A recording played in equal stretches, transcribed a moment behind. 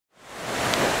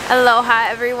Aloha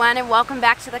everyone, and welcome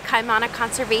back to the Kaimana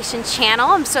Conservation Channel.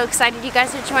 I'm so excited you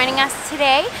guys are joining us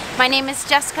today. My name is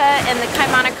Jessica and the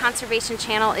Kaimana Conservation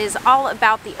Channel is all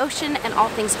about the ocean and all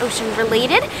things ocean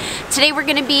related. Today we're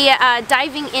going to be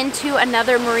diving into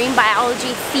another marine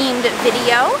biology themed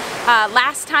video.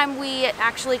 Last time we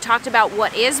actually talked about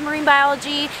what is marine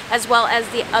biology as well as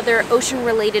the other ocean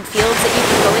related fields that you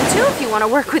can go into if you want to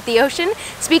work with the ocean.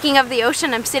 Speaking of the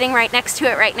ocean, I'm sitting right next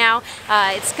to it right now.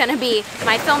 It's going to be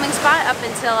my filming spot up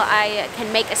until I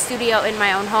can make a studio in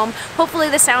my own home. Hopefully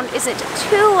the sound isn't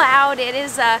too loud. It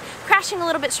is crashing a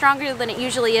little bit stronger than it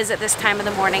usually is at this time of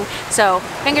the morning. So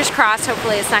fingers crossed,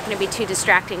 hopefully it's not going to be too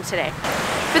distracting today.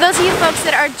 For those of you folks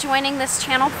that are joining this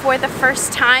channel for the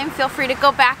first time, feel free to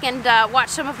go back and watch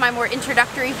some of my more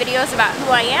introductory videos about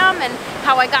who I am and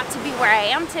how I got to be where I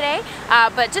am today.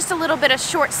 But just a little bit of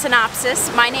short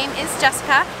synopsis. My name is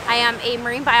Jessica. I am a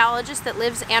marine biologist that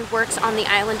lives and works on the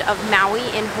island of Maui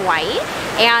in Hawaii.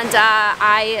 And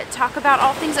I talk about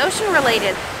all things ocean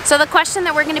related. So the question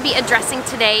that we're going to be addressing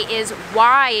today is,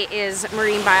 why is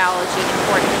marine biology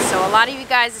important? So a lot of you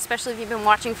guys, especially if you've been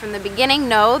watching from the beginning,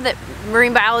 know that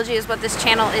marine biology is what this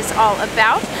channel is all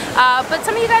about. But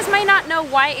some of you guys might not know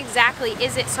why exactly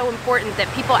is it so important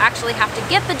that people actually have to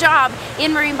get the job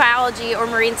in marine biology or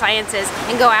marine sciences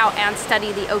and go out and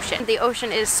study the ocean. The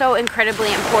ocean is so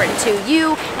incredibly important to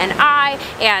you and I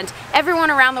and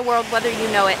everyone around the world, whether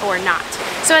you know it or not.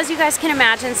 So as you guys can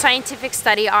imagine, scientific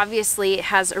study obviously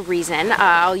has a reason.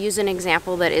 I'll use an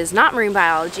example that is not marine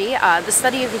biology, the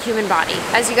study of the human body.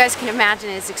 As you guys can imagine,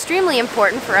 it's extremely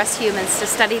important for us humans to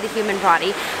study the human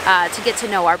body, to get to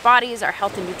know our bodies, our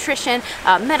health and nutrition,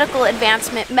 medical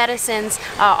advancement, medicines,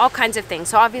 all kinds of things.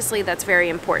 So obviously that's very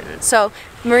important. So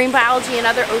marine biology and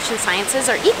other ocean sciences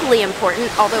are equally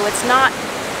important, although it's not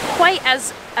quite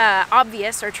as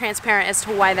obvious or transparent as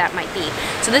to why that might be.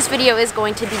 So this video is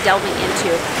going to be delving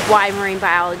into why marine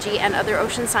biology and other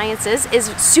ocean sciences is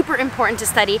super important to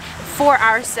study for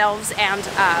ourselves and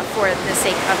for the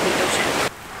sake of the ocean.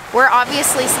 We're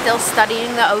obviously still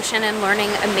studying the ocean and learning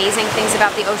amazing things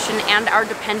about the ocean and our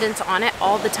dependence on it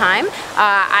all the time.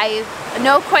 I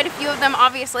know quite a few of them.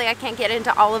 Obviously I can't get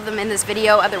into all of them in this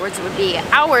video, otherwise it would be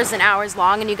hours and hours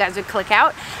long and you guys would click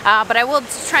out. But I will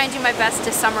try and do my best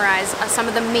to summarize some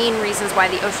of the main reasons why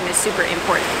the ocean is super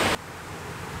important.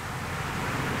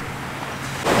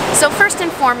 So first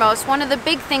and foremost, one of the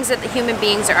big things that the human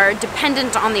beings are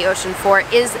dependent on the ocean for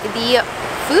is the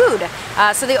food.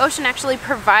 So the ocean actually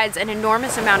provides an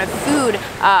enormous amount of food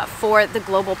for the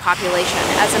global population.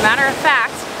 As a matter of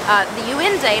fact, the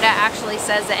UN data actually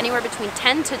says that anywhere between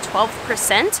 10 to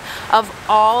 12% of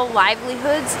all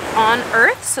livelihoods on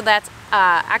Earth, so that's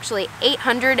actually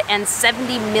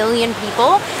 870 million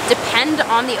people, depend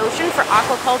on the ocean for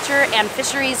aquaculture and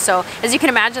fisheries. So as you can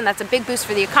imagine, that's a big boost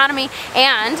for the economy.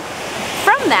 And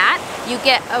from that, you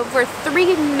get over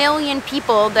 3 million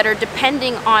people that are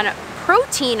depending on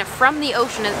protein from the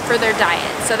ocean for their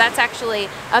diet. So that's actually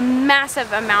a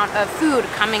massive amount of food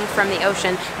coming from the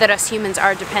ocean that us humans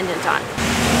are dependent on.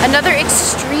 Another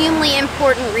extremely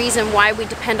important reason why we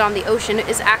depend on the ocean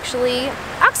is actually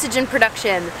oxygen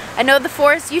production. I know the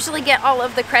forests usually get all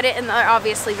of the credit and they're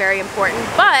obviously very important,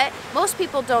 but most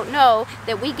people don't know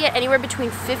that we get anywhere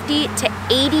between 50 to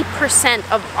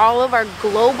 80% of all of our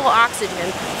global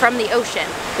oxygen from the ocean.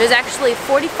 There's actually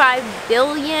 45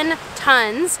 billion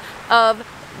tons of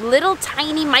little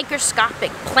tiny microscopic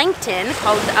plankton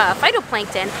called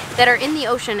phytoplankton that are in the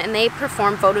ocean, and they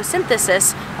perform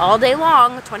photosynthesis all day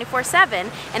long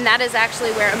 24/7, and that is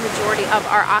actually where a majority of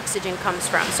our oxygen comes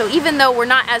from. So even though we're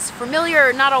not as familiar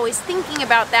or not always thinking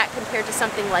about that compared to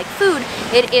something like food,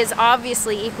 it is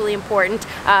obviously equally important,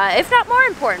 if not more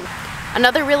important.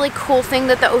 Another really cool thing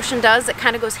that the ocean does that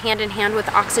kind of goes hand in hand with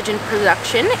oxygen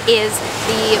production is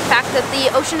the fact that the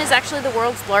ocean is actually the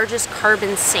world's largest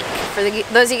carbon sink. For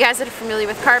those of you guys that are familiar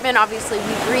with carbon, obviously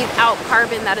we breathe out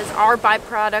carbon. That is our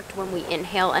byproduct when we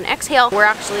inhale and exhale. We're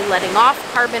actually letting off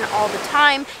carbon all the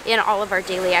time in all of our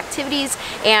daily activities.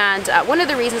 And one of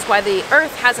the reasons why the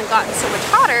Earth hasn't gotten so much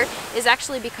hotter is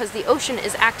actually because the ocean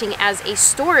is acting as a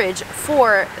storage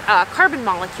for carbon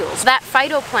molecules. That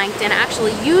phytoplankton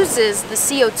actually uses the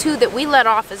CO2 that we let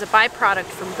off as a byproduct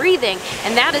from breathing,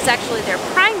 and that is actually their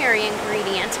primary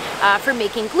ingredient for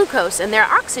making glucose, and their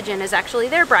oxygen is actually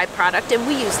their byproduct, and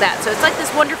we use that. So it's like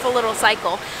this wonderful little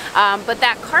cycle, but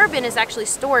that carbon is actually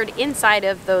stored inside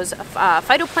of those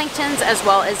phytoplanktons as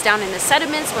well as down in the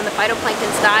sediments. When the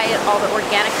phytoplanktons die, all the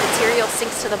organic material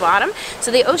sinks to the bottom. So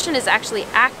the ocean is actually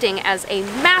acting as a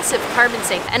massive carbon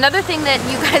sink. Another thing that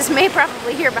you guys may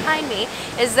probably hear behind me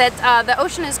is that the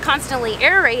ocean is constantly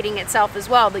aerating itself as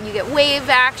well. That you get wave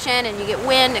action and you get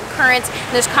wind and currents,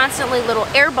 and there's constantly little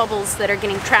air bubbles that are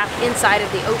getting trapped inside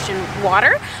of the ocean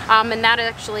water, and that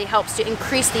actually helps to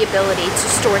increase the ability to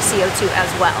store CO2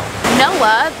 as well.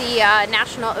 NOAA, the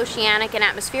National Oceanic and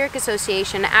Atmospheric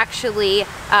Association, actually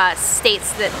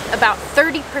states that about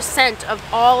 30% of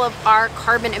all of our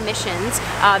carbon emissions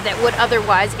that would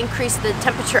otherwise increase the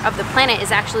temperature of the planet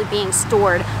is actually being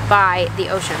stored by the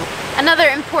ocean. Another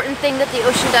important thing that the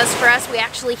ocean does for us, we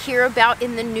actually hear about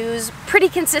in the news pretty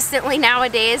consistently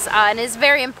nowadays, and is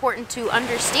very important to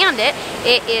understand it.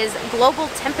 It is global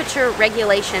temperature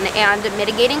regulation and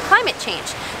mitigating climate change.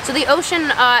 So the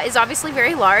ocean is obviously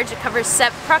very large. It covers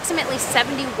approximately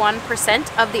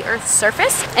 71% of the Earth's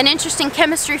surface. An interesting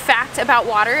chemistry fact about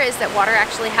water is that water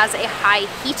actually has a high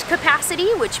heat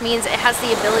capacity, which means it has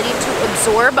the ability to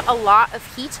absorb a lot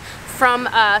of heat from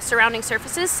surrounding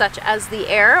surfaces such as the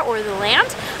air or the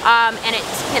land, and it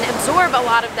can absorb a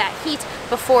lot of that heat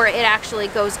before it actually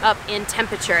goes up in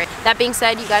temperature. That being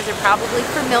said, you guys are probably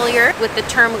familiar with the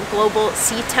term global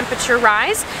sea temperature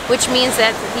rise, which means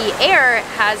that the air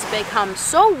has become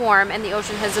so warm and the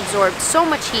ocean has absorbed so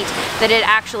much heat that it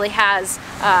actually has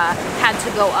had to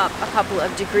go up a couple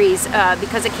of degrees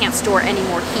because it can't store any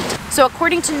more heat. So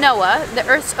according to NOAA, the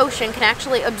Earth's ocean can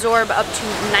actually absorb up to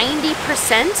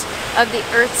 90% of the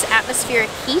Earth's atmospheric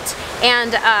heat,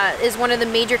 and is one of the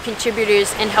major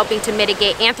contributors in helping to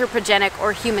mitigate anthropogenic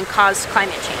or human-caused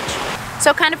climate change.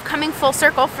 So kind of coming full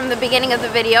circle from the beginning of the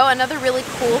video, another really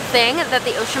cool thing that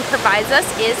the ocean provides us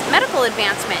is medical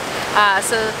advancement.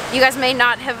 So you guys may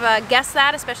not have guessed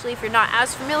that, especially if you're not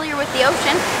as familiar with the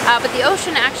ocean, but the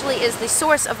ocean actually is the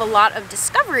source of a lot of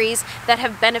discoveries that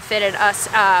have benefited us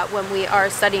when we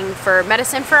are studying for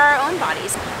medicine for our own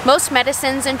bodies. Most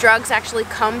medicines and drugs actually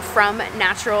come from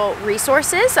natural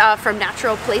resources, from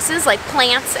natural places like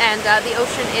plants, and the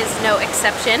ocean is no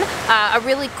exception. A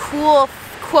really cool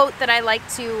quote that I like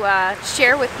to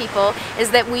share with people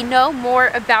is that we know more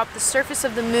about the surface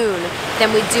of the moon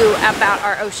than we do about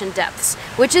our ocean depths,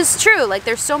 which is true. Like,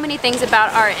 there's so many things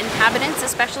about our inhabitants,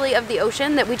 especially of the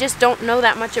ocean, that we just don't know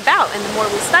that much about, and the more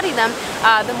we study them,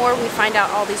 the more we find out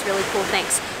all these really cool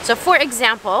things. So for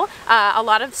example, a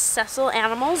lot of sessile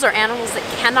animals, or animals that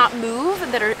cannot move,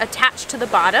 that are attached to the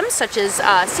bottom, such as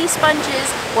sea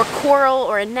sponges or coral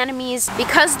or anemones,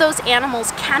 because those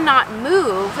animals cannot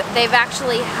move, they've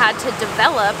actually had to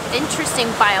develop interesting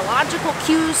biological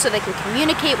cues so they can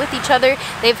communicate with each other.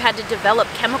 They've had to develop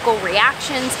chemical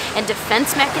reactions and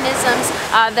defense mechanisms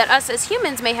that us as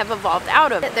humans may have evolved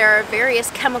out of. There are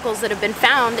various chemicals that have been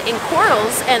found in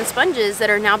corals and sponges that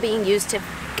are now being used to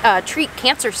treat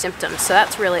cancer symptoms, so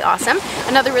that's really awesome.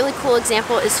 Another really cool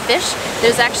example is fish.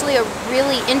 There's actually a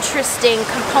really interesting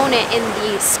component in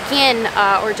the skin,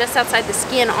 or just outside the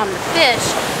skin on the fish,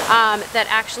 that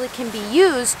actually can be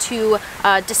used to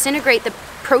disintegrate the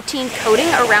protein coating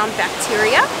around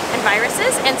bacteria and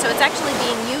viruses, and so it's actually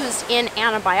being used in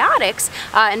antibiotics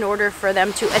in order for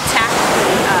them to attack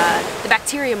the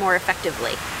bacteria more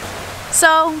effectively.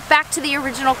 So back to the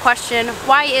original question,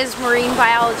 why is marine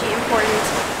biology important?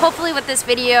 Hopefully with this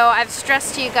video I've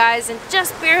stressed to you guys and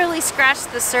just barely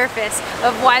scratched the surface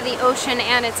of why the ocean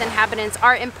and its inhabitants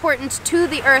are important to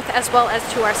the Earth as well as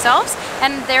to ourselves,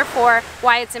 and therefore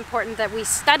why it's important that we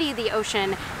study the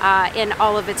ocean in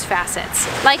all of its facets.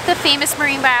 Like the famous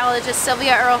marine biologist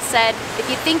Sylvia Earle said, if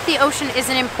you think the ocean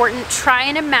isn't important, try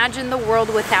and imagine the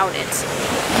world without it.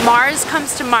 Mars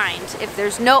comes to mind. If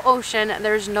there's no ocean,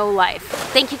 there's no life.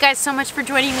 Thank you guys so much for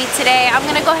joining me today. I'm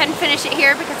gonna go ahead and finish it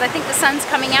here because I think the sun's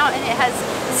coming out and it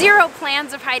has zero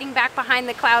plans of hiding back behind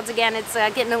the clouds again. It's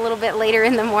getting a little bit later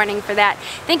in the morning for that.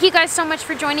 Thank you guys so much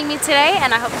for joining me today,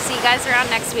 and I hope to see you guys around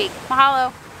next week.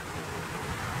 Mahalo.